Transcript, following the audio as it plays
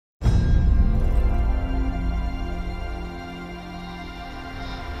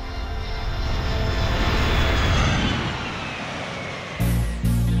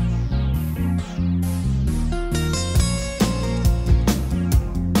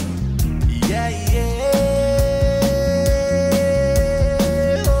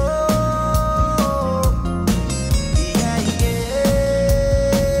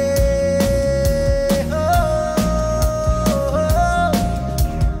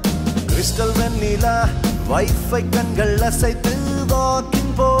Crystal வெண்ணிலா wifi கண்கள் அசைத்து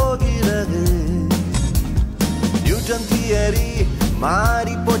walking போகிறது. நியூட்டன் தியரி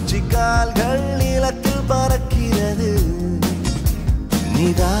மாறி போச்சு கால்கள் நிலத்தில் பறக்கிறது.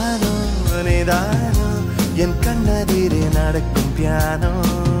 நிதானோ நிதானோ என் கண்ணெதிரே நடக்கும் பியானோ.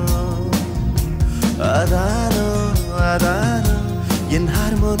 அதானோ அதானோ என்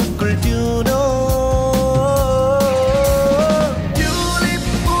ஹார்மோனுக்குள் டியூனோ.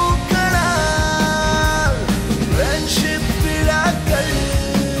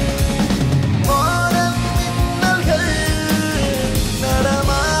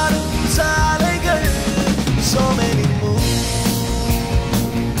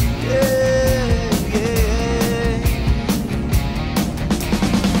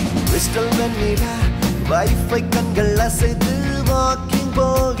 வைஃபை கண்கள் அசைத்து வாக்கிங்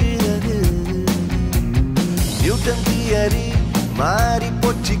போகிறது. நியூட்டன் தியரி மாறி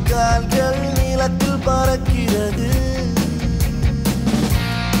போச்சு கால்கள் நிலத்தில் பறக்கிறது.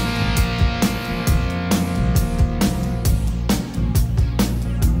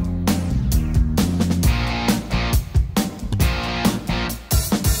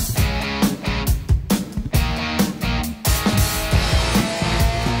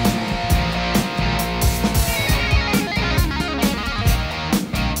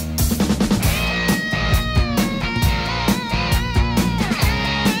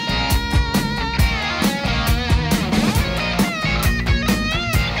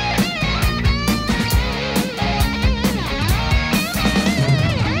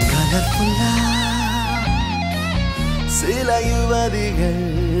 சில யுவதிகள்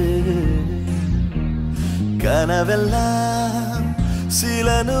கனவெல்லாம் சில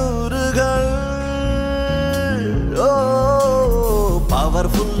நூறுகள். ஓ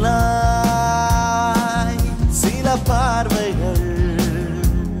பவர்ஃபுல்லாய் சில பார்வைகள்.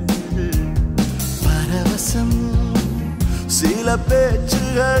 பரவசம் சில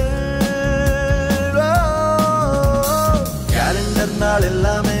பேச்சுகள். கேலண்டர் நாள்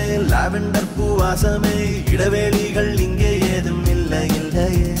எல்லாமே லாவெண்டர் பூவாசமே. இடைவேளிகள் இங்கே ஏதும் இல்லை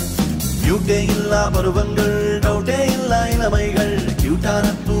இல்லையே. மியூட்டே இல்லா பருவங்கள் டவுட்டே இல்லா இளமைகள். கியூட்டான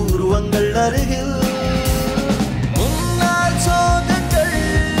பூர்வங்கள் அருகில் முன்னாள் சோகங்கள்.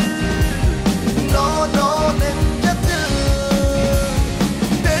 நோ நோ நெஞ்சத்தில்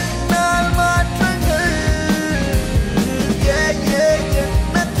பெண்ணால் மாற்றங்கள். ஏ ஏ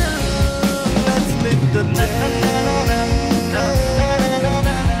எண்ணத்தில் Let's live the night.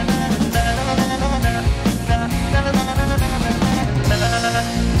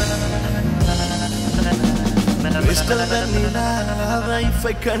 Crystal Vennila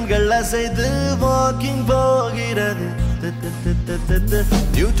wifi கண்கள் அசைத்து வாக்கிங் போகிறது.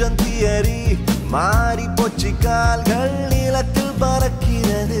 நியூட்டன் தியரி மாறி போச்சு கால்கள் நிலத்தில்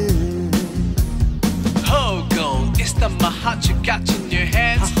பறக்கிறது. Oh girl, it's the my heart you got in your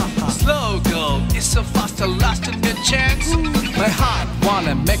hands. Slow girl, it's so fast I lost in your chance. My heart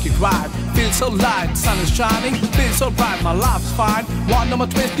wanna make it right. Feel so light, sun is shining. Feel so bright, my life's fine. Want number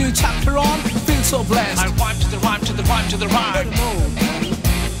 20 new chapter on. Feel so blessed. I rhyme to the rhyme to the rhyme to the rhyme.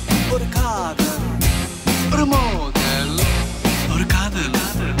 ஒரு காதல், ஒரு மோதல், ஒரு காதல்.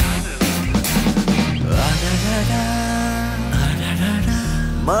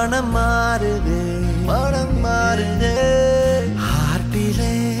 மனம் மாறுதே மனம் மாறுதே.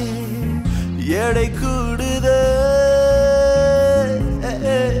 ஹார்ட்டிலே எடை கூடுதே.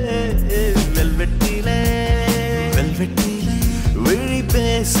 வெல்வெட்டிலே வெல்வெட்டிலே விழி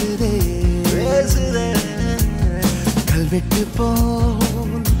பேசுதே பேசுதே. கல்வெட்டு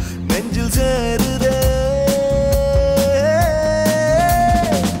போல் நெஞ்சில் சேருதே.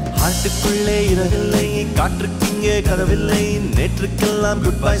 ஹார்ட்டுக்குள்ளே இரவில்லை காற்றுக்கு இங்கே கதவில்லை. நேற்றுக்கெல்லாம்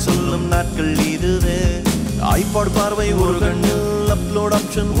குட் பை சொல்லும் நாட்கள் இதுவே. ஐபாட் பார்வை ஒரு கண்ணில் அப்லோட்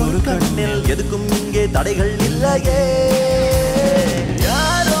ஆப்ஷன் ஒரு கண்ணில். எதுக்கும் இங்கே தடைகள் இல்லையே.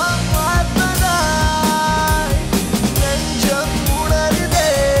 யாரோ பார்ப்பதாய் நெஞ்சம் உணருதே.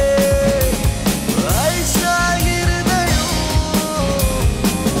 ஐசாகிருதையும்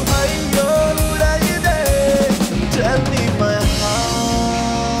ஐயோ உடையுதே. Tell me my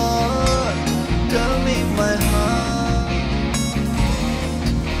heart, tell me my heart.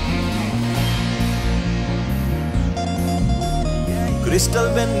 Crystal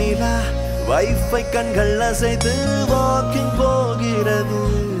Vennila wifi கண்கள் அசைத்து வாக்கிங் போகிறது.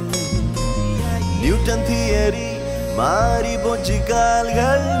 நியூட்டன் தியரி மாறி போச்சு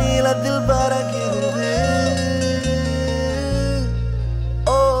கால்கள் நிலத்தில் பறக்கிறது.